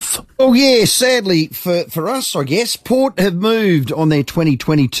off. Oh, yeah, sadly for us, I guess, Port have moved on their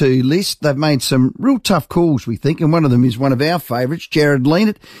 2022 list. They've made some real tough calls, we think, and one of them is one of our favourites, Jared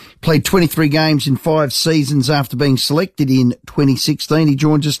Lienert. Played 23 games in 5 seasons after being selected in 2016. He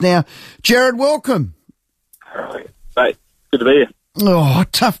joins us now. Jared, welcome. Mate, good to be here. Oh,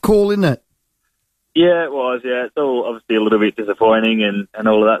 tough call, isn't it? Yeah, it was, yeah. It's all obviously a little bit disappointing and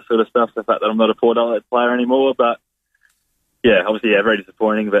all of that sort of stuff, the fact that I'm not a Port Adelaide player anymore, but yeah, obviously, yeah, very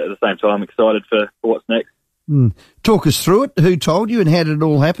disappointing, but at the same time, excited for what's next. Talk us through it. Who told you and how did it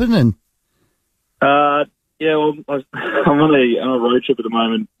all happen? And yeah, well, I'm on a road trip at the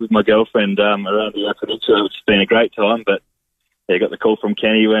moment with my girlfriend around the Peninsula, which has been a great time, but yeah, got the call from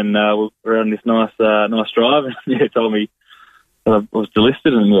Kenny when we were on this nice drive, and yeah, told me I was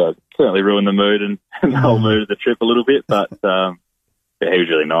delisted, and yeah, certainly ruined the mood and the whole mood of the trip a little bit, but yeah, he was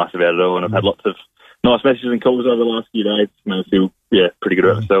really nice about it all, and I've had lots of nice messages and calls over the last few days. Made me feel, pretty good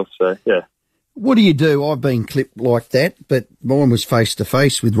about myself, so yeah. What do you do? I've been clipped like that, but mine was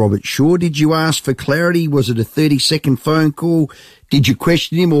face-to-face with Robert Shaw. Did you ask for clarity? Was it a 30-second phone call? Did you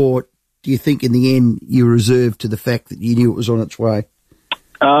question him, or do you think in the end you were reserved to the fact that you knew it was on its way?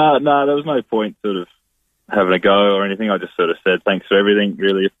 No, there was no point sort of having a go or anything. I just sort of said thanks for everything,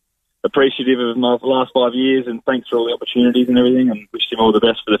 really appreciative of my last 5 years, and thanks for all the opportunities and everything, and wished him all the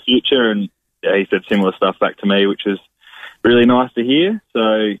best for the future. And yeah, he said similar stuff back to me, which was really nice to hear.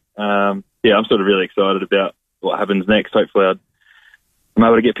 So, yeah, I'm sort of really excited about what happens next. Hopefully I'm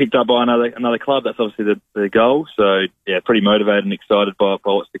able to get picked up by another club. That's obviously the goal. So, yeah, pretty motivated and excited by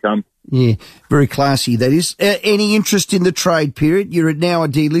what's to come. Yeah, very classy, that is. Any interest in the trade period? You're now a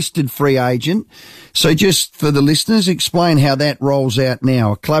delisted free agent. So just for the listeners, explain how that rolls out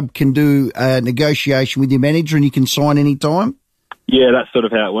now. A club can do a negotiation with your manager and you can sign any time? Yeah, that's sort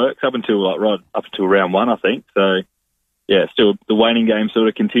of how it works, up until round 1, I think. So, yeah, still the waning game sort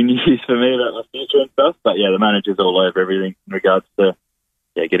of continues for me about my future and stuff. But, yeah, the manager's all over everything in regards to,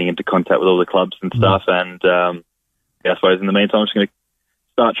 getting into contact with all the clubs and stuff. And, I suppose in the meantime, I'm just going to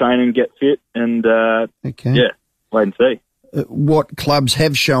start training, get fit, and, wait and see. What clubs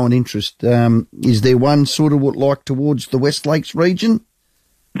have shown interest? Is there one sort of like towards the West Lakes region?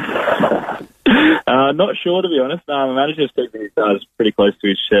 Not sure, to be honest. My manager's keeping his cards pretty close to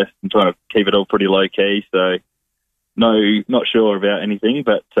his chest and trying to keep it all pretty low-key, so no, not sure about anything.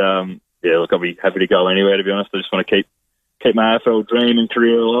 But, look, I'll be happy to go anywhere, to be honest. I just want to keep my AFL dream and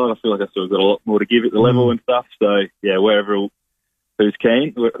career alive. I feel like I've still got a lot more to give at the level and stuff. So, yeah, whoever's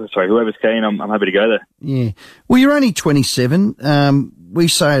keen, I'm happy to go there. Yeah. Well, you're only 27. We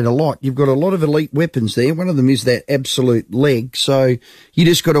say it a lot. You've got a lot of elite weapons there. One of them is that absolute leg. So you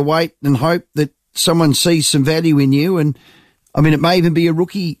just got to wait and hope that someone sees some value in you. And, I mean, it may even be a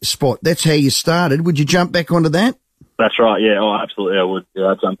rookie spot. That's how you started. Would you jump back onto that? That's right, yeah. Oh, absolutely, I would. Yeah,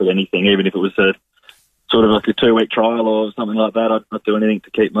 I'd jump at anything, even if it was a sort of like a 2-week trial or something like that. I'd do anything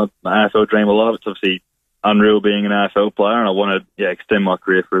to keep my AFL dream alive. It's obviously unreal being an AFL player, and I want to extend my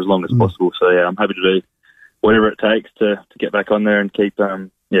career for as long as possible. So, yeah, I'm happy to do whatever it takes to get back on there and keep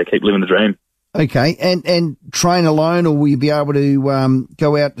living the dream. Okay, and train alone, or will you be able to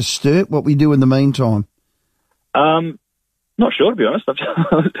go out to Sturt? What we do in the meantime? Not sure, to be honest.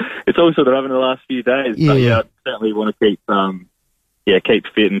 It's all sort of happened in the last few days. Yeah. But, I certainly want to keep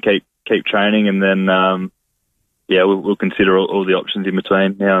fit and keep training, and then we'll consider all the options in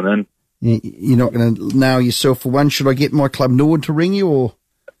between now and then. You're not going to nail yourself for one. Should I get my club Nord to ring you, or?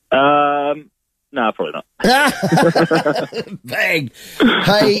 No, probably not. Bang.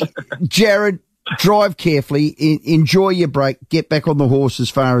 Hey, Jared, drive carefully. Enjoy your break. Get back on the horse as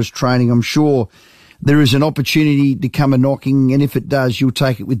far as training. I'm sure there is an opportunity to come a-knocking, and if it does, you'll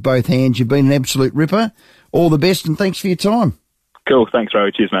take it with both hands. You've been an absolute ripper. All the best, and thanks for your time. Cool. Thanks,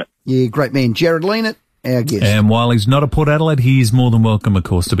 Rowie. Cheers, mate. Yeah, great man. Jared Lienert, our guest. And while he's not at Port Adelaide, he is more than welcome, of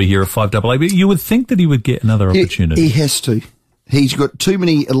course, to be here at 5AA. But you would think that he would get another opportunity. He has to. He's got too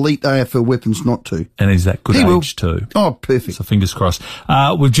many elite AFL weapons not to. And he's that good age too. Oh, perfect. So fingers crossed.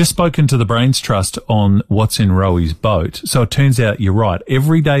 We've just spoken to the Brains Trust on what's in Rowie's boat. So it turns out you're right.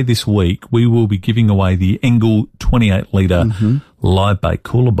 Every day this week, we will be giving away the Engel 28-litre live bake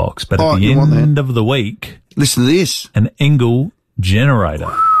cooler box. But at the end of the week, listen to this, an Engel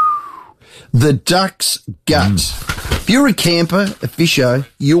generator. The duck's gut. If you're a camper, a fisher,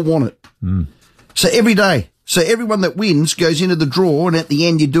 you'll want it. So every day, So everyone that wins goes into the draw, and at the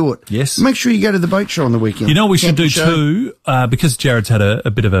end you do it. Yes. Make sure you go to the boat show on the weekend. You know what we should do Show. too, because Jared's had a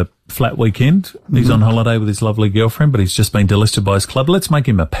bit of a flat weekend. He's on holiday with his lovely girlfriend, but he's just been delisted by his club. Let's make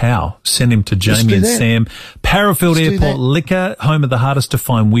him a pal. Send him to Jamie and Sam. Parafield Airport Liquor, home of the hardest to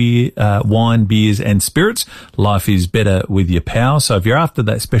find wine, beers and spirits. Life is better with your pal. So if you're after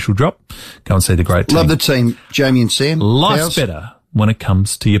that special drop, go and see the great team. Love the team, Jamie and Sam. Life's Pals. better when it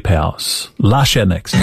comes to your pals. Last shout next.